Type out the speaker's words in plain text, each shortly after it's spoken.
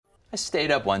I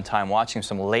stayed up one time watching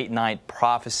some late-night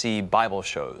prophecy Bible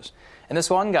shows. And this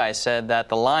one guy said that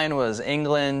the lion was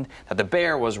England, that the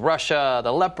bear was Russia,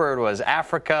 the leopard was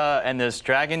Africa, and this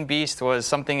dragon beast was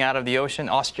something out of the ocean,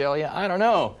 Australia. I don't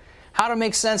know. How to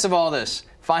make sense of all this?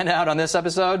 Find out on this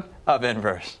episode of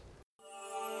Inverse.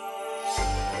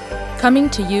 Coming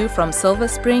to you from Silver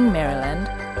Spring, Maryland,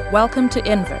 welcome to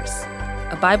Inverse,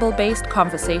 a Bible-based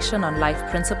conversation on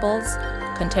life principles,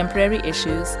 contemporary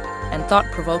issues, and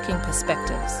thought-provoking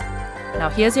perspectives. Now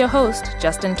here's your host,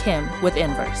 Justin Kim, with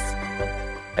Inverse.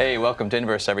 Hey, welcome to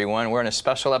Inverse, everyone. We're in a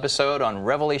special episode on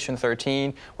Revelation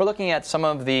 13. We're looking at some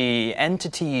of the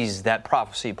entities that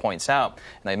prophecy points out.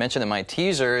 And I mentioned in my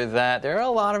teaser that there are a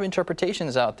lot of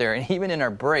interpretations out there, and even in our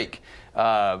break,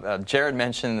 Jared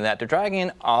mentioned that the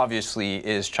dragon obviously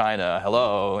is China.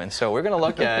 Hello. And so we're going to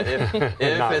look at if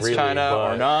it's really, China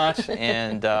or not,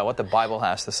 and what the Bible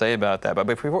has to say about that. But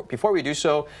before we do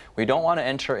so, we don't want to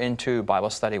enter into Bible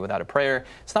study without a prayer.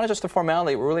 It's not just a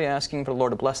formality. We're really asking for the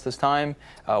Lord to bless this time.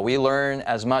 We learn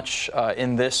as much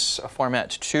in this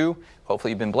format too.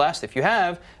 Hopefully you've been blessed. If you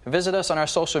have, visit us on our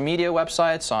social media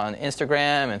websites on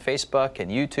Instagram and Facebook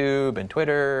and YouTube and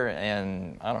Twitter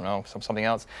and, I don't know, something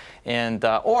else. And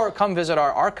or come visit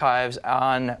our archives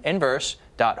on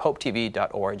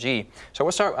inverse.hopetv.org. So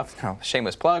we'll start,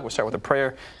 shameless plug, we'll start with a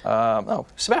prayer.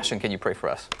 Sebastian, can you pray for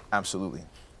us? Absolutely.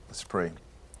 Let's pray.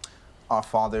 Our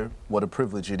Father, what a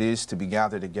privilege it is to be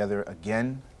gathered together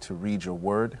again to read your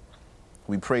word.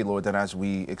 We pray, Lord, that as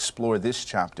we explore this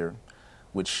chapter,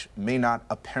 which may not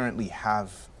apparently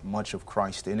have much of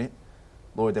Christ in it,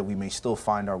 Lord, that we may still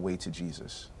find our way to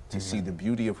Jesus, to see the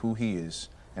beauty of who he is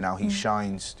and how he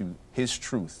shines through his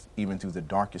truth, even through the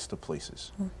darkest of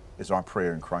places, is our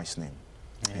prayer in Christ's name.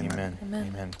 Amen.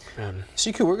 Amen. Amen.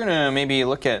 Siku, we're going to maybe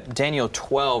look at Daniel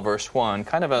 12, verse 1,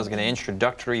 kind of as an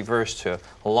introductory verse to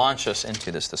launch us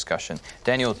into this discussion.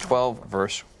 Daniel 12,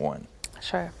 verse 1.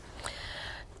 Sure.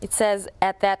 It says,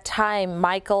 "At that time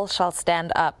Michael shall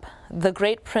stand up, the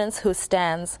great prince who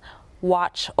stands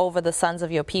watch over the sons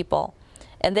of your people.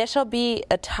 And there shall be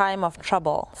a time of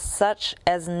trouble, such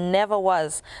as never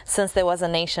was since there was a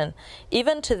nation,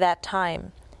 even to that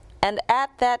time. And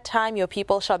at that time your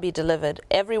people shall be delivered,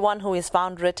 every one who is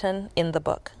found written in the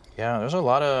book." Yeah, there's a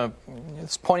lot of,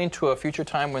 it's pointing to a future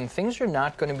time when things are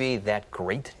not going to be that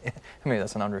great. Maybe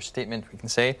that's an understatement we can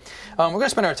say. We're going to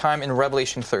spend our time in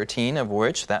Revelation 13, of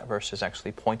which that verse is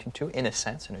actually pointing to, in a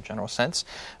sense, in a general sense.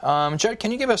 Jared,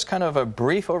 can you give us kind of a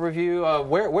brief overview of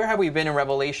where have we been in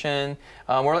Revelation?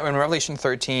 We're in Revelation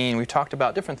 13. We've talked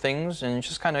about different things, and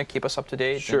just kind of keep us up to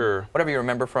date. Sure. Whatever you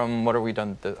remember from what have we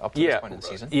done up to this point in the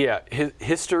season. Yeah,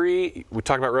 history, we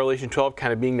talked about Revelation 12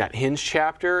 kind of being that hinge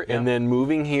chapter, and then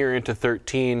moving here into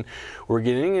 13, we're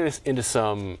getting into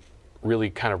some really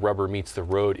kind of rubber meets the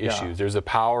road issues. There's a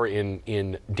power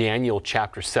in Daniel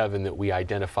chapter 7 that we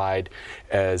identified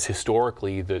as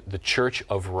historically the Church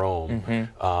of Rome.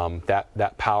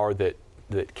 That power that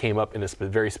came up in a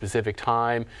very specific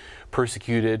time,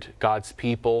 persecuted God's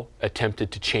people,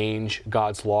 attempted to change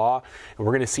God's law. And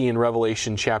we're going to see in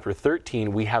Revelation chapter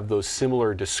 13, we have those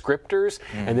similar descriptors,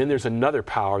 and then there's another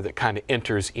power that kind of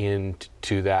enters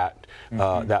into that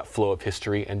that flow of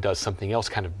history and does something else,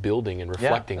 kind of building and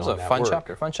reflecting on that fun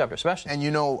chapter, Sebastian.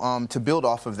 And to build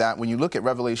off of that, when you look at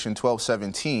Revelation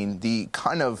 12:17, the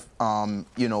kind of,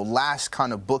 last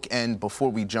kind of bookend before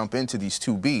we jump into these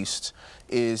two beasts,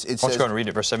 is it says... Let's go and read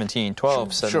it, verse 17,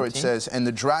 12, 17. Sure, it says, "And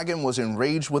the dragon was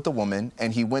enraged with the woman,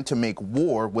 and he went to make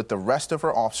war with the rest of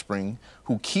her offspring,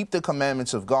 who keep the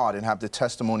commandments of God and have the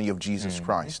testimony of Jesus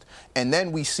Christ." And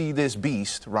then we see this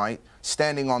beast, right,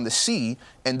 standing on the sea,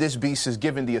 and this beast is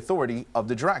given the authority of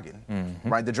the dragon,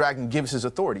 right? The dragon gives his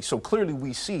authority. So clearly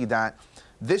we see that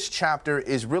this chapter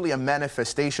is really a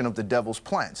manifestation of the devil's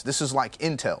plans. This is like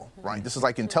intel, right? This is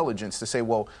like intelligence to say,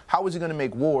 well, how is he going to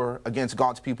make war against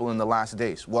God's people in the last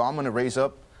days? Well, I'm going to raise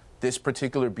up this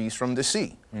particular beast from the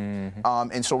sea.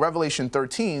 And so Revelation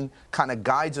 13 kind of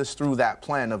guides us through that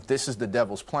plan of this is the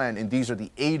devil's plan, and these are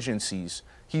the agencies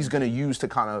he's going to use to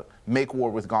kind of make war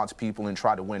with God's people and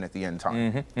try to win at the end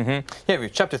time. Yeah, we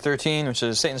have chapter 13, which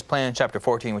is Satan's plan, chapter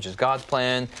 14, which is God's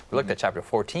plan. We looked at chapter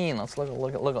 14. Let's look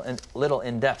a little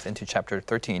in depth into chapter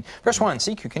 13. Verse 1,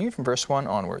 CQ, can you read from verse 1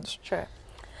 onwards? Sure.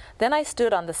 "Then I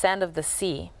stood on the sand of the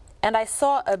sea, and I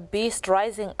saw a beast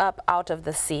rising up out of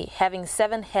the sea, having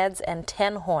 7 heads and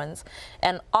 10 horns,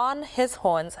 and on his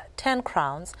horns 10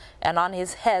 crowns, and on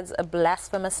his heads a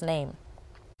blasphemous name.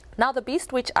 Now the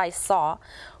beast which I saw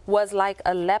was like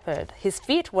a leopard. His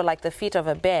feet were like the feet of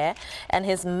a bear, and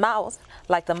his mouth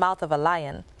like the mouth of a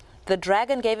lion. The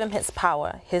dragon gave him his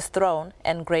power, his throne,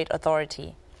 and great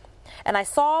authority. And I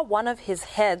saw one of his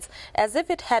heads as if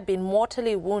it had been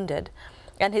mortally wounded,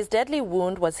 and his deadly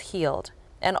wound was healed.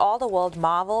 And all the world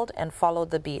marveled and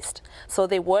followed the beast. So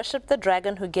they worshipped the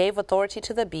dragon who gave authority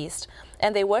to the beast,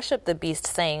 and they worshipped the beast,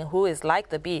 saying, Who is like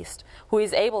the beast? Who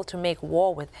is able to make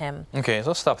war with him? Okay, so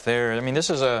let's stop there. I mean,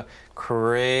 this is a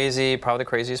crazy, probably the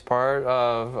craziest part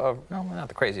of no, not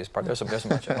the craziest part. There's a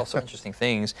bunch of also interesting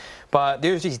things. But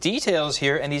there's these details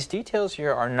here, and these details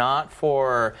here are not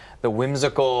for the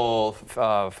whimsical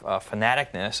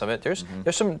fanaticness of it.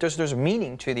 There's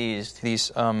meaning to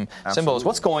these symbols.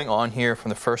 What's going on here from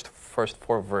the first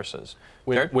 4 verses?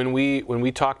 When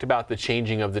we talked about the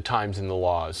changing of the times and the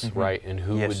laws, right, and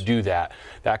who would do that,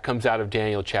 that comes out of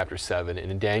Daniel chapter 7.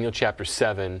 And in Daniel chapter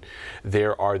 7,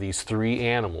 there are these 3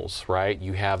 animals, right?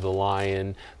 You have the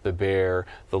lion, the bear,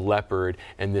 the leopard,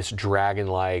 and this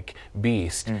dragon-like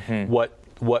beast.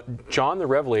 What John the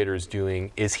Revelator is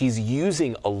doing is he's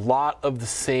using a lot of the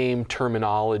same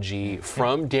terminology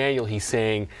from Daniel. He's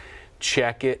saying,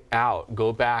 check it out.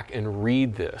 Go back and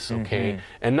read this, okay?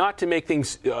 And not to make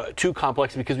things too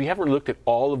complex, because we haven't looked at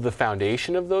all of the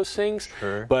foundation of those things.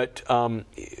 Sure. But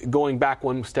going back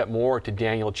one step more to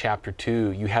Daniel chapter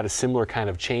 2, you had a similar kind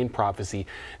of chain prophecy: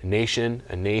 a nation,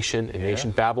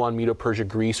 Babylon, Medo, Persia,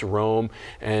 Greece, Rome,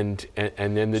 and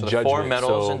then the judgment. The 4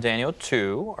 metals in Daniel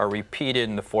 2 are repeated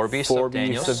in the 4 beasts of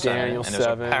Daniel 7. And there's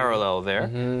a parallel there.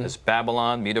 There's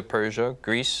Babylon, Medo, Persia,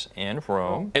 Greece, and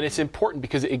Rome. And it's important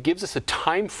because it gives us a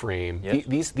time frame.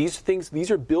 Yes. These things,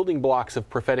 these are building blocks of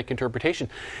prophetic interpretation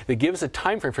that give us a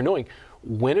time frame for knowing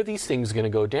when are these things going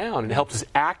to go down. It helps us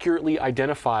accurately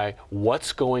identify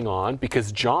what's going on,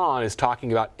 because John is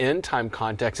talking about end time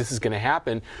context. This is going to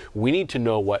happen. We need to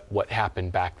know what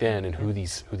happened back then and who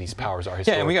these powers are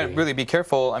historically. Yeah, and we got to really be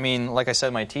careful. I mean, like I said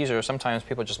in my teaser, sometimes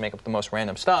people just make up the most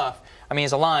random stuff. I mean,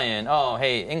 it's a lion. Oh,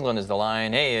 hey, England is the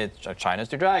lion. Hey, China's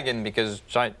the dragon, because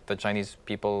the Chinese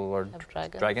people are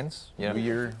dragons. You know?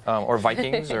 Weird. Or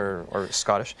Vikings or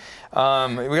Scottish. We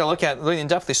got to look at really in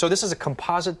depthly. So this is a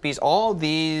composite beast. All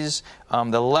these,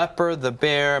 the leopard, the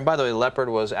bear, and by the way, leopard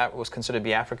was considered to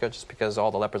be Africa just because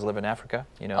all the leopards live in Africa,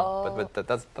 you know. But that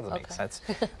doesn't make sense.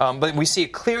 But we see a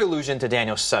clear allusion to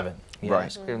Daniel 7.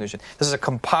 Yes, clear allusion. This is a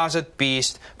composite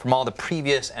beast from all the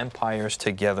previous empires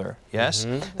together. Yes.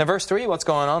 Now, verse 3. What's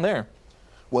going on there?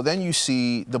 Well, then you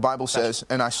see, the Bible says,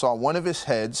 and I saw one of his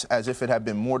heads as if it had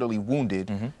been mortally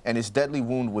wounded, and his deadly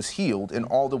wound was healed, and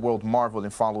all the world marveled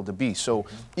and followed the beast. So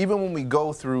even when we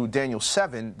go through Daniel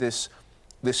 7, this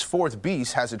 4th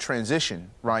beast has a transition,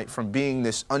 right, from being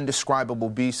this undescribable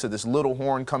beast to this little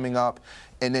horn coming up.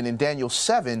 And then in Daniel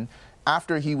 7,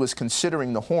 after he was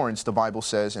considering the horns, the Bible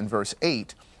says in verse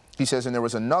 8, he says, and there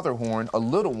was another horn, a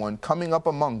little one, coming up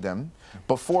among them,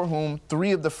 before whom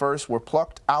 3 of the first were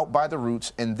plucked out by the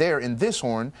roots, and there in this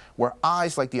horn were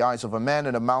eyes like the eyes of a man,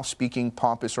 and a mouth speaking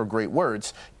pompous or great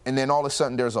words. And then all of a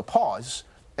sudden there's a pause,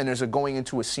 and there's a going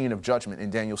into a scene of judgment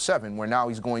in Daniel 7, where now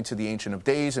he's going to the Ancient of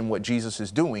Days and what Jesus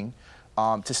is doing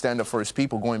to stand up for his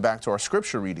people, going back to our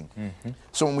scripture reading.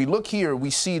 So when we look here, we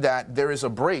see that there is a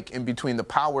break in between the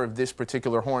power of this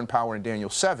particular horn power in Daniel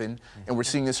 7, and we're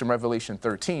seeing this in Revelation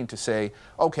 13 to say,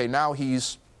 okay, now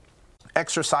he's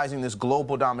exercising this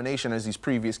global domination as these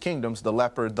previous kingdoms, the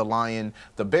leopard, the lion,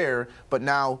 the bear, but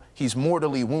now he's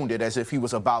mortally wounded as if he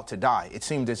was about to die. It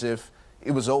seemed as if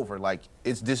it was over, like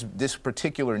it's this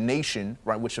particular nation,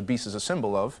 right, which the beast is a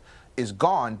symbol of, is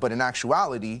gone, but in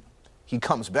actuality, he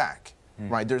comes back.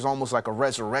 Right, there's almost like a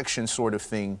resurrection sort of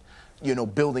thing, you know,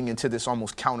 building into this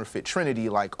almost counterfeit trinity,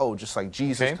 like, oh, just like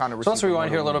Jesus kind of. So let's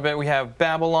rewind here a little bit. We have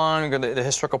Babylon, the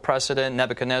historical precedent.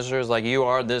 Nebuchadnezzar is like, you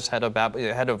are this head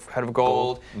of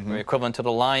gold, equivalent to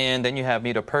the lion. Then you have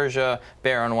Medo Persia,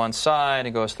 bear on one side.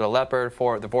 It goes to the leopard,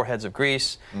 the 4 heads of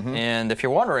Greece. And if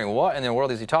you're wondering what in the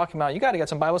world is he talking about, you got to get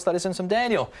some Bible studies and some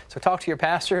Daniel. So talk to your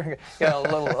pastor.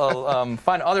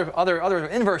 Find other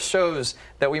inverse shows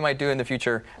that we might do in the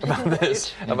future about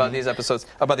this, about these episodes,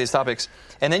 about these topics.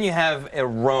 And then you have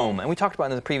Rome, and we talked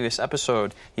about in the previous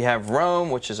episode. You have Rome,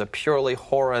 which is a purely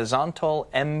horizontal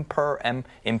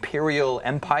imperial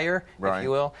empire, if you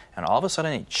will, and all of a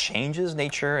sudden it changes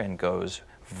nature and goes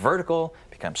vertical,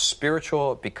 becomes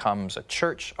spiritual, it becomes a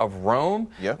church of Rome.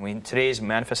 I mean, today's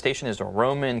manifestation is the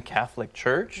Roman Catholic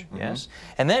Church, yes.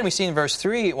 And then we see in verse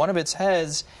 3, one of its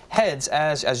heads,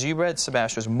 as you read,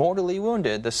 Sebastian, is mortally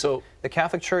wounded. the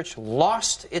Catholic Church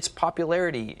lost its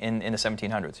popularity in the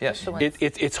 1700s. Yes.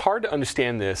 It's hard to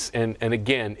understand this, and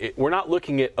again, we're not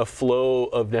looking at a flow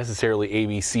of necessarily A,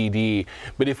 B, C, D,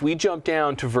 but if we jump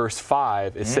down to verse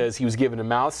 5, it says he was given a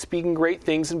mouth speaking great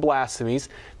things and blasphemies.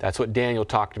 That's what Daniel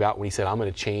talked about when he said, I'm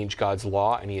going to change God's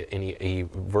law, and he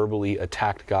verbally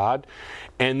attacked God.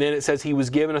 And then it says he was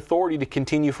given authority to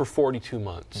continue for 42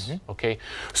 months. Okay,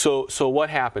 so what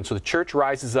happened? So the church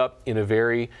rises up in a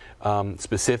very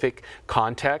specific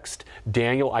context.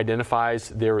 Daniel identifies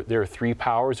there are three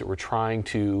powers that were trying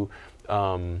to.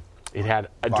 It had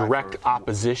a direct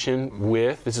opposition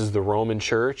with, this is the Roman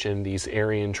Church and these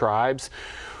Aryan tribes.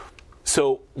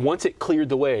 So once it cleared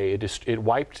the way, it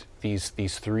wiped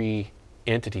these three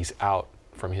entities out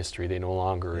from history. They no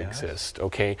longer exist.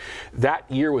 Okay,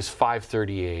 that year was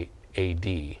 538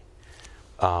 A.D.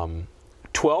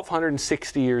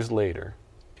 1,260 years later.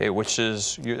 Okay, which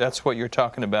is, that's what you're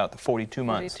talking about, the 42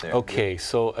 months there. Okay,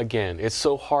 so again, it's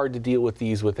so hard to deal with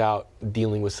these without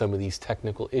dealing with some of these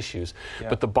technical issues. Yeah.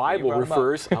 But the Bible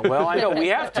refers, well, I know, we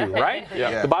have to, right?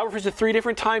 Yeah. The Bible refers to three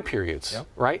different time periods,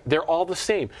 right? They're all the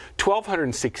same.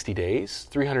 1,260 days,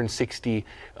 360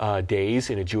 days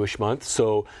in a Jewish month.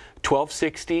 So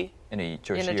 1,260 in a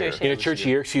church In a year. church in a church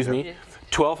year, excuse me,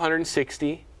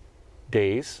 1,260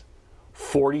 days,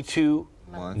 42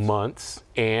 months,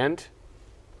 and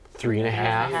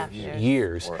 3.5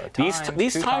 years. Or a These time,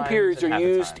 these two time times, periods and are half a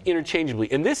used time.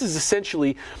 interchangeably, and this is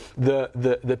essentially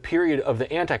the period of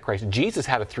the Antichrist. Jesus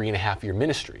had a 3.5-year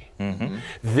ministry.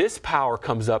 This power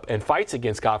comes up and fights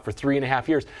against God for 3.5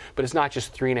 years, but it's not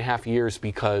just 3.5 years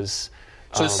because.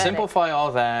 So to simplify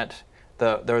all that,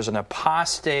 there's an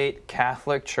apostate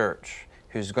Catholic Church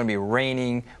who's going to be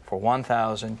reigning for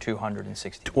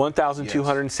 1,260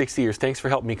 1,260 years. Thanks for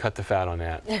helping me cut the fat on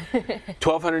that.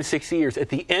 1,260 years. At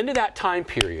the end of that time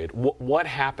period, what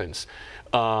happens?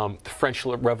 The French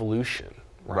Revolution,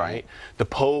 right? The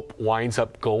Pope winds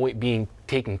up being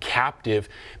taken captive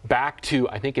back to,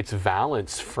 I think it's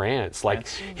Valence, France. Like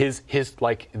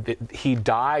he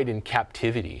died in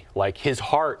captivity. Like his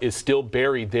heart is still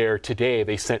buried there today.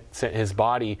 They sent his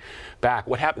body back.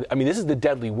 What happened? I mean, this is the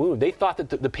deadly wound. They thought that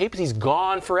the papacy's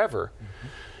gone forever.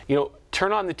 You know,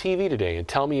 turn on the TV today and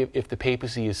tell me if the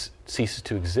papacy ceases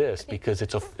to exist, because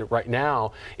right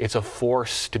now it's a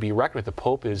force to be reckoned with. The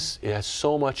Pope has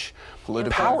so much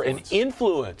power and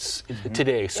influence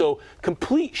today. So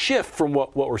complete shift from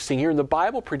what we're seeing here, and the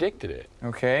Bible predicted it.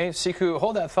 Okay, Siku,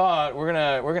 hold that thought. We're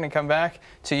gonna come back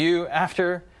to you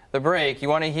after the break. You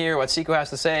want to hear what Siku has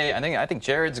to say? I think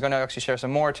Jared's going to actually share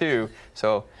some more too.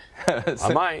 So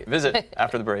I might visit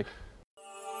after the break.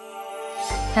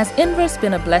 Has Inverse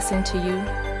been a blessing to you?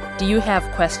 Do you have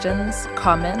questions,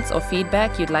 comments, or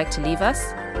feedback you'd like to leave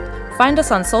us? Find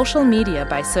us on social media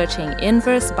by searching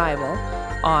Inverse Bible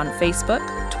on Facebook,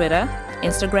 Twitter,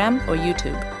 Instagram, or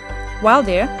YouTube. While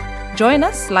there, join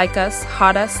us, like us,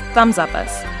 heart us, thumbs up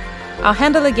us. Our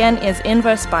handle again is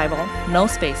Inverse Bible, no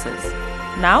spaces.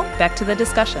 Now, back to the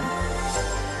discussion.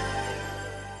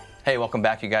 Hey, welcome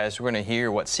back, you guys. We're going to hear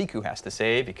what Siku has to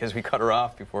say because we cut her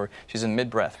off before she's in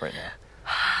mid-breath right now.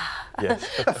 Yes.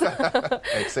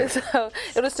 So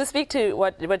it was to speak to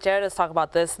what Jared was talking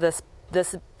about, this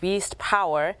beast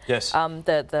power. Yes.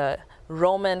 The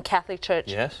Roman Catholic Church.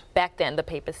 Yes. Back then, the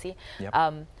papacy.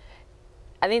 Yep.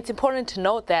 I think it's important to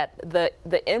note that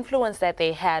the influence that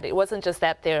they had, it wasn't just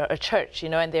that they're a church,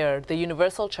 and they're the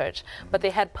universal church, but they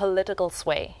had political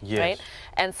sway, right?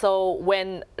 And so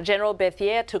when General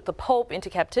Berthier took the Pope into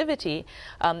captivity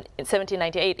in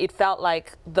 1798, it felt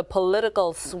like the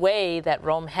political sway that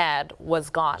Rome had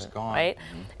was gone. Right?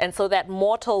 And so that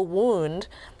mortal wound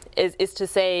is to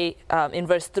say, in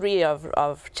verse 3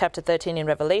 of chapter 13 in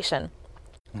Revelation,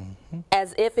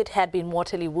 as if it had been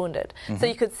mortally wounded. So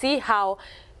you could see how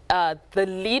the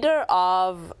leader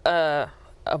of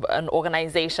an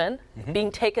organization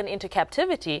being taken into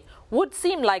captivity would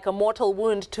seem like a mortal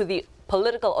wound to the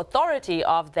political authority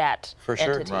of that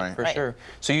entity. For sure.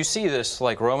 So you see this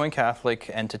like Roman Catholic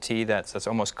entity that's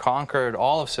almost conquered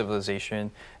all of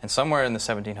civilization, and somewhere in the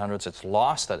 1700s it's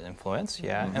lost that influence.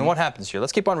 And what happens here?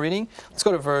 Let's keep on reading. Let's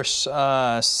go to verse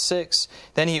 6.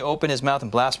 Then he opened his mouth and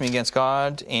blasphemed against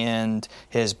God and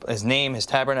his name, his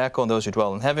tabernacle, and those who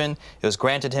dwell in heaven. It was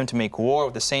granted him to make war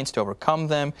with the saints to overcome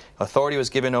them. Authority was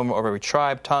given over every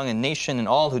tribe, tongue, and nation, and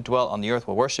all who dwell on the earth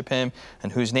will worship him,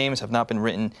 and whose names have not been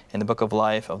written in the book of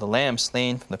life of the Lamb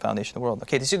slain from the foundation of the world.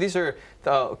 Okay, so these are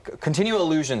continual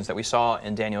allusions that we saw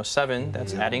in Daniel 7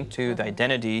 that's adding to the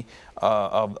identity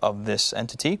of this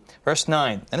entity. Verse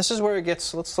 9, and this is where it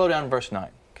gets, let's slow down verse 9.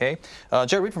 Okay,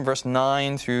 Jared, read from verse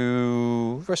 9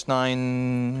 through verse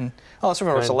 9. Oh, let's read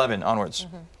from verse 11 onwards.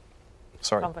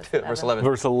 Sorry, From verse verse 11.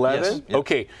 Verse 11? Yes. Yep.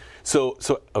 Okay.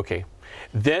 Okay.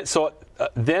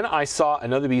 Then I saw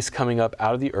another beast coming up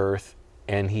out of the earth,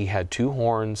 and he had 2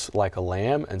 horns like a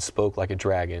lamb and spoke like a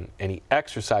dragon. And he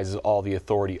exercises all the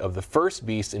authority of the first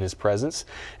beast in his presence,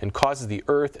 and causes the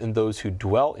earth and those who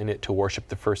dwell in it to worship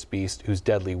the first beast, whose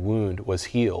deadly wound was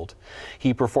healed.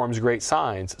 He performs great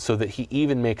signs, so that he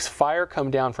even makes fire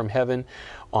come down from heaven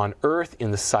on earth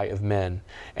in the sight of men.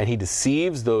 And he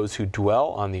deceives those who dwell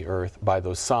on the earth by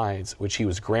those signs which he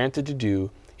was granted to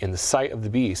do in the sight of the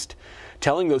beast,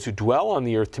 telling those who dwell on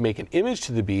the earth to make an image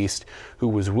to the beast who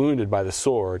was wounded by the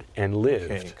sword and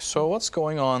lived. Okay, so what's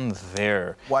going on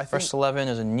there? Well, verse 11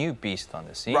 is a new beast on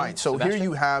the scene. Right, so Sebastian? here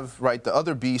you have, right, the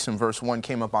other beast in verse 1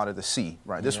 came up out of the sea,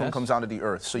 right? This one Yes. comes out of the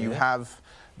earth. So you have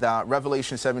the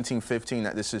Revelation 17:15,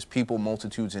 that this is people,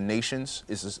 multitudes, and nations.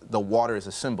 The water is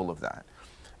a symbol of that.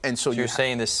 And so, So you're ha-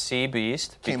 saying the sea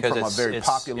beast Came because from a it's, very it's,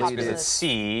 populated- because it's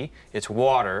sea, it's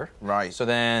water. Right. So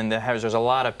then there's a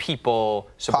lot of people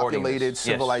supporting populated this.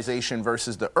 Yes. civilization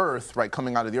versus the earth, right,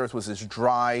 coming out of the earth was this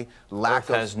dry, lack Earth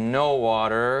of, has no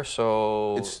water,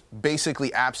 so it's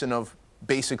basically absent of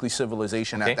basically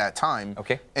civilization Okay. at that time.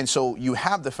 Okay. And so you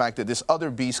have the fact that this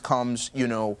other beast comes,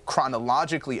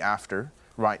 chronologically after,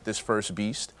 right, this first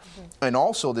beast. And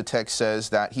also the text says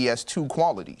that he has 2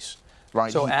 qualities,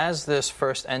 right? So He- as this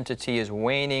first entity is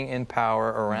waning in power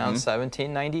around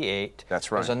 1798,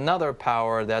 That's right. there's another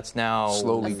power that's now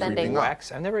Slowly Ascending. creeping up.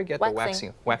 I never get the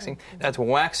Waxing. waxing. That's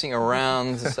waxing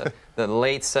around the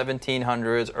late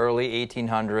 1700s, early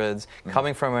 1800s,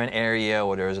 coming from an area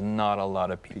where there's not a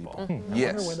lot of people. I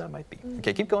Yes. wonder where that might be.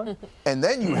 Okay, keep going. And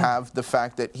then you have the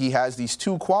fact that he has these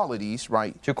 2 qualities,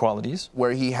 right, 2 qualities.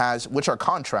 where he has, which are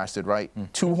contrasted, right?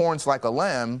 2 horns like a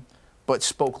lamb, but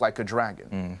spoke like a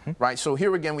dragon, right? So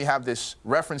here again, we have this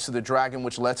reference to the dragon,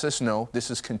 which lets us know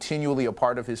this is continually a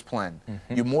part of his plan.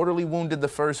 You mortally wounded the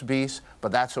first beast,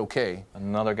 but that's okay.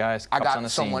 Another guy I comes on got the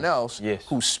someone scene. else Yes.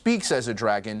 who speaks as a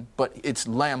dragon, but it's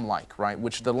lamb-like, right?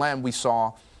 Which the lamb we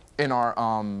saw in our,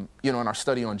 in our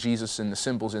study on Jesus and the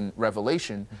symbols in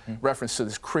Revelation, reference to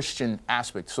this Christian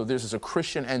aspect. So this is a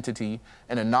Christian entity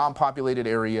in a non-populated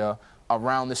area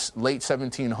around this late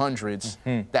 1700s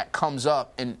that comes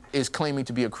up and is claiming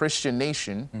to be a Christian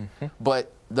nation,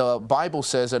 but the Bible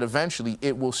says that eventually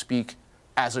it will speak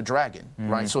as a dragon,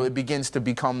 right? So it begins to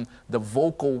become the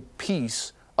vocal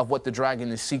piece of what the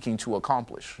dragon is seeking to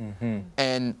accomplish.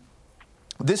 And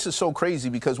this is so crazy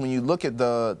because when you look at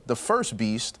the first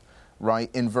beast, right,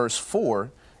 in verse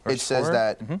 4, it says 4?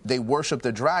 that they worship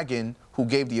the dragon who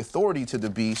gave the authority to the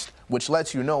beast, which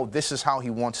lets you know this is how he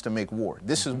wants to make war.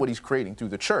 This is what he's creating through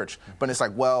the church. But it's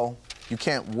like, well, you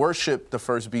can't worship the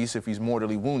first beast if he's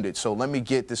mortally wounded. So let me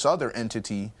get this other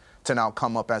entity to now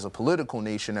come up as a political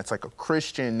nation that's like a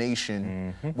Christian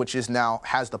nation, which is now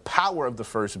has the power of the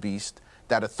first beast,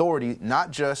 that authority, not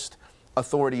just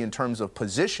authority in terms of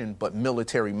position, but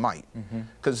military might.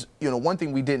 Because, one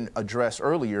thing we didn't address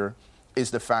earlier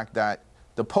is the fact that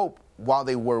the Pope, while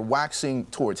they were waxing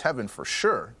towards heaven for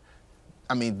sure,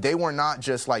 I mean, they were not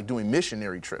just like doing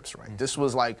missionary trips, right? This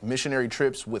was like missionary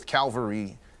trips with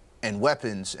cavalry and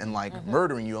weapons and like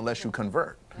murdering you unless you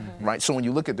convert, right? So when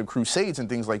you look at the Crusades and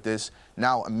things like this,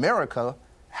 now America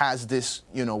has this,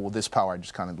 this power. I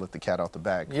just kind of let the cat out the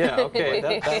bag. Yeah, okay,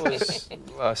 that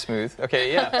was smooth.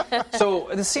 Okay, yeah. So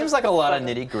it seems like a lot of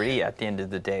nitty-gritty at the end of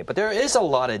the day, but there is a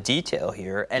lot of detail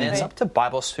here, and it's up to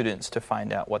Bible students to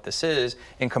find out what this is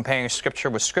in comparing Scripture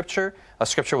with Scripture, a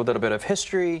Scripture with a little bit of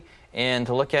history, and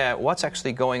to look at what's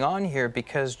actually going on here,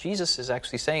 because Jesus is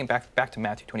actually saying, back to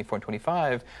Matthew 24 and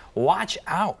 25, watch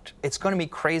out. It's going to be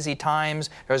crazy times.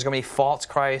 There's going to be false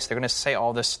Christ. They're going to say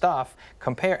all this stuff.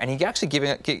 Compare. And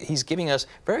he's giving us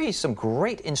some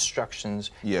great instructions,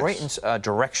 Yes. great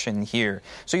direction here.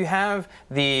 So you have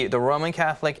the Roman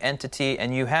Catholic entity,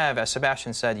 and you have, as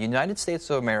Sebastian said, the United States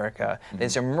of America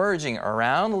that's emerging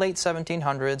around the late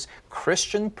 1700s,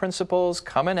 Christian principles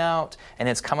coming out, and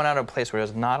it's coming out of a place where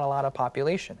there's not a lot of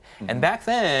population. And back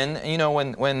then,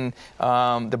 when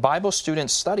the Bible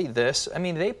students studied this, I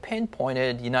mean, they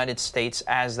pinpointed United States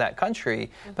as that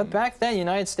country. But back then,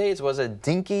 United States was a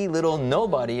dinky little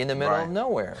nobody in the middle of Right.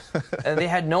 nowhere. And they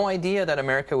had no idea that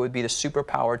America would be the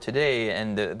superpower today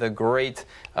and the great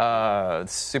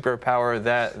superpower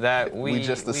that we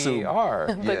just assume. are.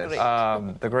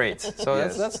 Yes. The great. So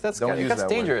Yes. that's Don't use that word.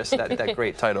 dangerous, that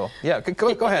great title. Yeah,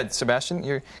 go ahead,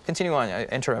 Sebastian. Continue on. I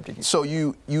interrupted you. So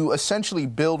you essentially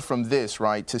build from this,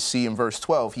 right, to see in verse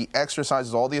 12, he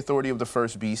exercises all the authority of the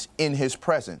first beast in his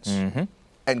presence.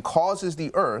 and causes the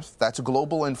earth, that's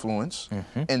global influence,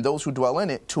 and those who dwell in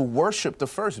it to worship the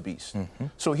first beast.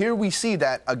 So here we see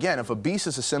that, again, if a beast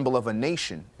is a symbol of a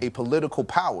nation, a political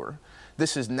power,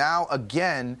 this is now,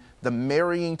 again, the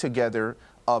marrying together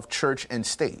of church and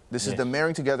state. This is the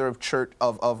marrying together of church,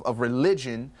 of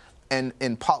religion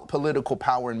and political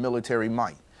power and military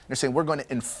might. They're saying we're going to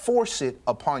enforce it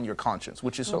upon your conscience,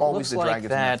 which is So always the dragon's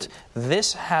that method.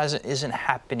 this isn't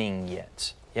happening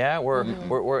yet. Yeah,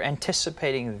 we're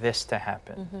anticipating this to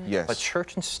happen. Yes. But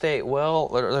church and state, well,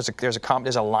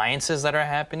 there's alliances that are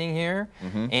happening here,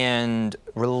 and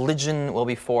religion will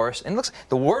be forced. And looks,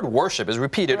 the word worship is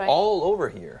repeated all over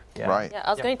here. Yeah. Right. Yeah,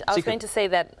 I was going to say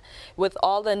that with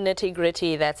all the nitty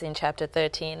gritty that's in chapter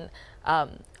 13,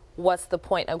 what's the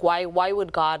point? Like, why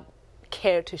would God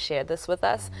care to share this with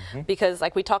us? Because,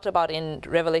 like we talked about in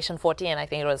Revelation 14, I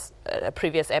think it was a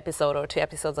previous episode or 2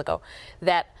 episodes ago,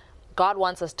 that God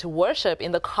wants us to worship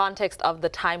in the context of the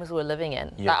times we're living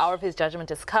in. Yes. The hour of his judgment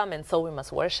has come, and so we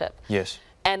must worship. Yes.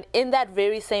 And in that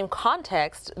very same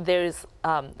context, there's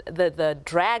the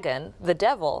dragon, the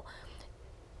devil.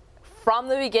 From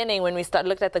the beginning, when we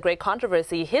looked at the great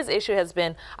controversy, his issue has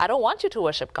been, I don't want you to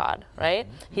worship God, right?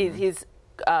 He's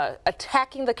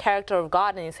attacking the character of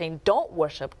God, and he's saying, don't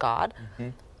worship God.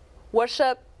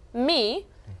 Worship me.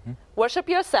 Worship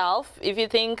yourself. If you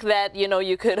think that,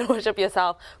 you could worship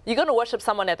yourself, you're going to worship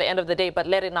someone at the end of the day, but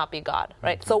let it not be God,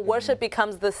 right? So worship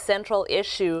becomes the central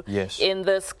issue in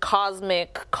this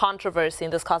cosmic controversy,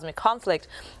 in this cosmic conflict.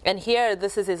 And here,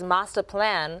 this is his master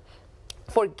plan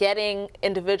for getting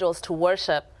individuals to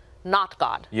worship not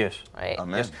God. Yes. Right?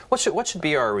 Amen. Yes. What should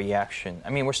be our reaction?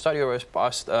 I mean, we're studying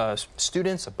as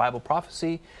students of Bible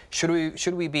prophecy.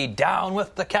 Should we be down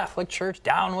with the Catholic Church,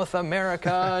 down with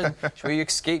America? Should we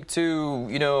escape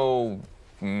to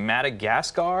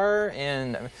Madagascar?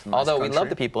 And although we love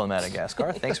the people in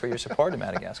Madagascar, thanks for your support in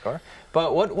Madagascar.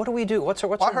 But what do we do? What's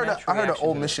our I heard an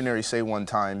old missionary missionary say one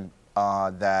time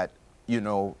that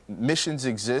missions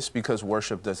exist because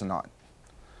worship does not.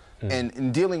 And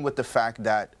in dealing with the fact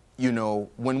that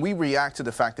when we react to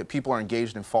the fact that people are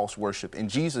engaged in false worship, and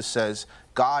Jesus says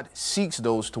God seeks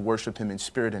those to worship him in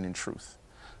spirit and in truth.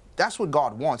 That's what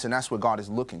God wants, and that's what God is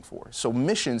looking for. So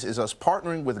missions is us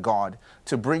partnering with God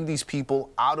to bring these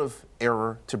people out of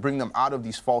error, to bring them out of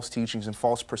these false teachings and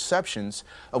false perceptions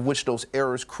of which those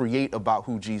errors create about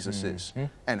who Jesus is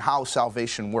and how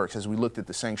salvation works, as we looked at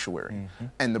the sanctuary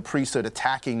and the priesthood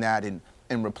attacking that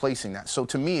and replacing that. So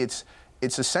to me, it's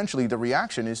essentially, the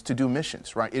reaction is to do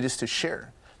missions, right? It is to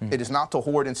share. It is not to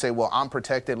hoard and say, well, I'm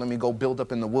protected, let me go build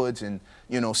up in the woods and,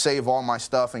 save all my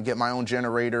stuff and get my own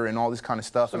generator and all this kind of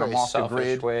stuff, and I'm off the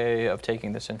grid. Way of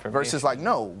taking this information. Versus like,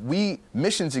 no,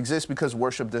 missions exist because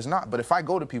worship does not. But if I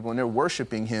go to people and they're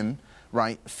worshiping him,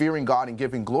 right, fearing God and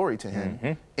giving glory to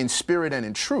him in spirit and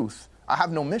in truth, I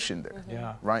have no mission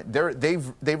there, right?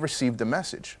 They've received the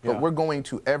message. But we're going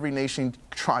to every nation,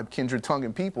 tribe, kindred, tongue,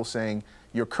 and people saying,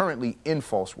 you're currently in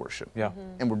false worship,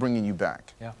 and we're bringing you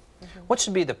back. Yeah. What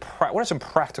should be what are some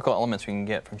practical elements we can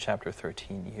get from chapter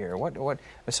 13 here? What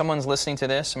if someone's listening to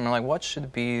this and they're like, what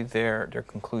should be their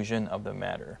conclusion of the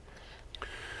matter?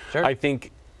 Sure. I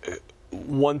think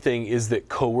one thing is that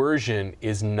coercion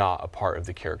is not a part of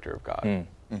the character of God.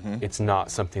 It's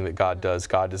not something that God does.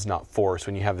 God does not force.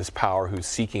 When you have this power who's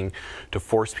seeking to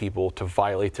force people to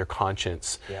violate their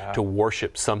conscience, to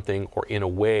worship something or in a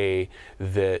way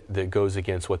that goes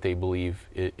against what they believe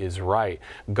is right,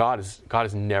 God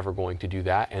is never going to do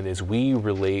that. And as we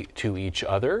relate to each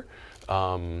other,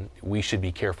 we should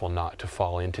be careful not to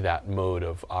fall into that mode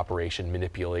of operation,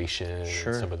 manipulation,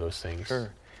 and some of those things.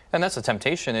 Sure. And that's a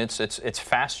temptation. It's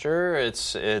faster.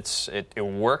 It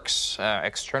works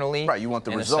externally. Right. You want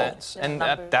the results, and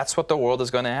that's what the world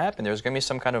is going to happen. There's going to be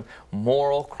some kind of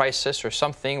moral crisis or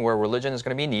something where religion is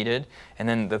going to be needed, and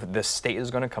then the state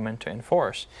is going to come in to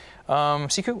enforce.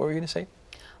 Siku, what were you going to say?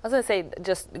 I was going to say,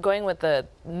 just going with the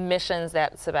missions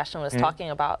that Sebastian was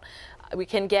talking about, we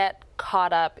can get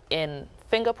caught up in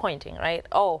finger pointing, right?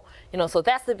 Oh, so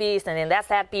that's the beast, and then that's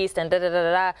that beast, and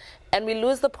da-da-da-da-da. And we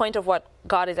lose the point of what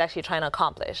God is actually trying to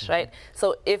accomplish, right?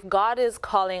 So if God is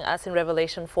calling us in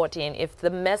Revelation 14, if the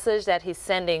message that he's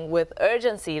sending with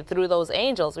urgency through those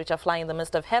angels, which are flying in the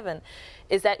midst of heaven,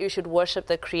 is that you should worship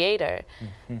the Creator.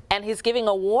 And he's giving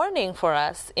a warning for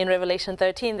us in Revelation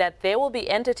 13 that there will be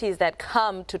entities that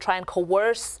come to try and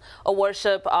coerce a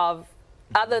worship of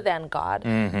other than God,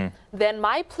 then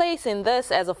my place in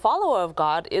this as a follower of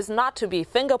God is not to be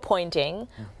finger pointing,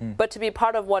 but to be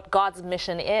part of what God's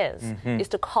mission is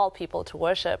to call people to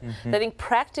worship. I think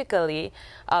practically,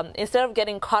 instead of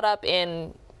getting caught up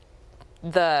in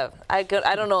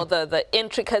I don't know, the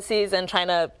intricacies and trying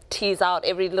to tease out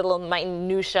every little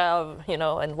minutia of,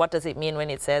 and what does it mean when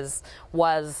it says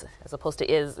was as opposed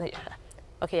to is.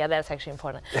 Okay, yeah, that's actually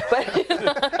important. But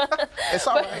It's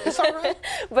all right. It's all right.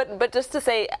 But just to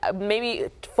say, maybe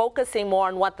focusing more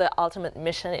on what the ultimate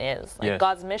mission is. Like Yes.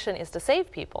 God's mission is to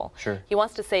save people. Sure. He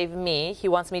wants to save me. He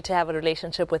wants me to have a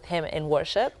relationship with Him in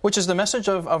worship. Which is the message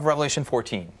of Revelation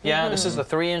 14. Yeah, this is the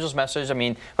three angels' message. I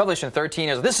mean, Revelation 13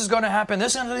 is this is going to happen,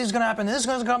 this is going to happen, this is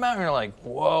going to come out, and you're like,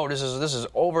 whoa, this is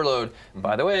overload.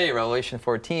 By the way, Revelation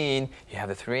 14, you have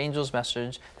the three angels'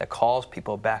 message that calls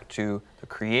people back to the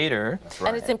Creator.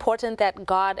 And it's important that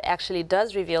God actually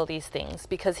does reveal these things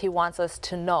because He wants us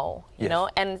to know, you Yes. know.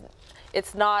 And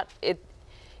it's not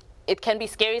it can be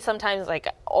scary sometimes. Like,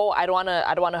 oh, I don't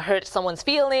want to hurt someone's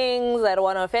feelings. I don't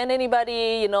want to offend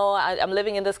anybody. I'm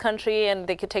living in this country and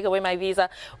they could take away my visa.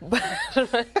 But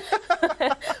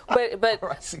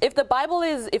if the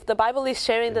Bible is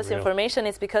sharing this information,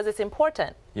 it's because it's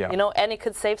important. Yeah. And it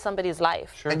could save somebody's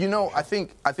life. Sure. And I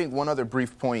think one other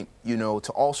brief point,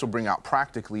 to also bring out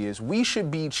practically is we should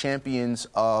be champions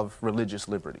of religious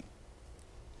liberty.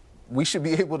 We should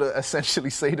be able to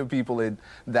essentially say to people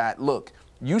that, look,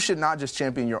 you should not just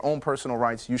champion your own personal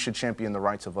rights, you should champion the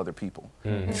rights of other people.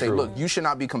 And say, look, you should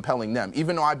not be compelling them.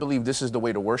 Even though I believe this is the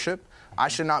way to worship, I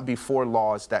should not be for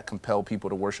laws that compel people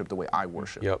to worship the way I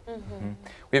worship. Yep.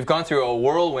 We've gone through a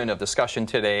whirlwind of discussion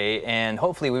today, and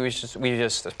hopefully we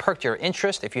just perked your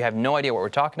interest. If you have no idea what we're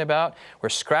talking about, we're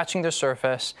scratching the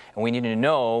surface, and we need to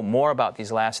know more about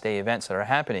these last day events that are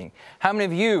happening. How many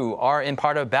of you are in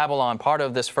part of Babylon, part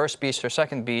of this first beast or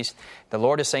second beast? The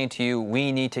Lord is saying to you,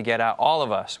 we need to get out, all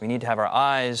of us. We need to have our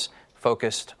eyes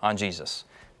focused on Jesus.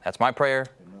 That's my prayer.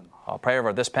 I'll pray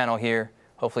over this panel here.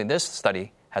 Hopefully this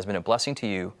study has been a blessing to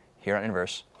you here on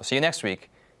Inverse. We'll see you next week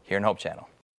here on Hope Channel.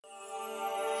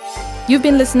 You've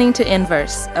been listening to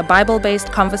Inverse, a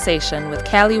Bible-based conversation with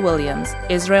Callie Williams,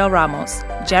 Israel Ramos,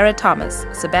 Jared Thomas,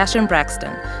 Sebastian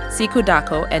Braxton, Siku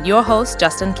Dako, and your host,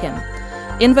 Justin Kim.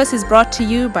 Inverse is brought to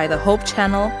you by the Hope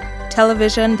Channel,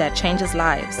 television that changes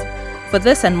lives. For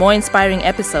this and more inspiring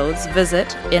episodes,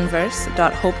 visit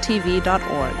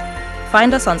inverse.hopetv.org.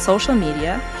 Find us on social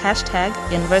media,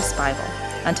 #InverseBible.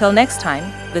 Until next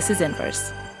time, this is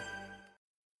Inverse.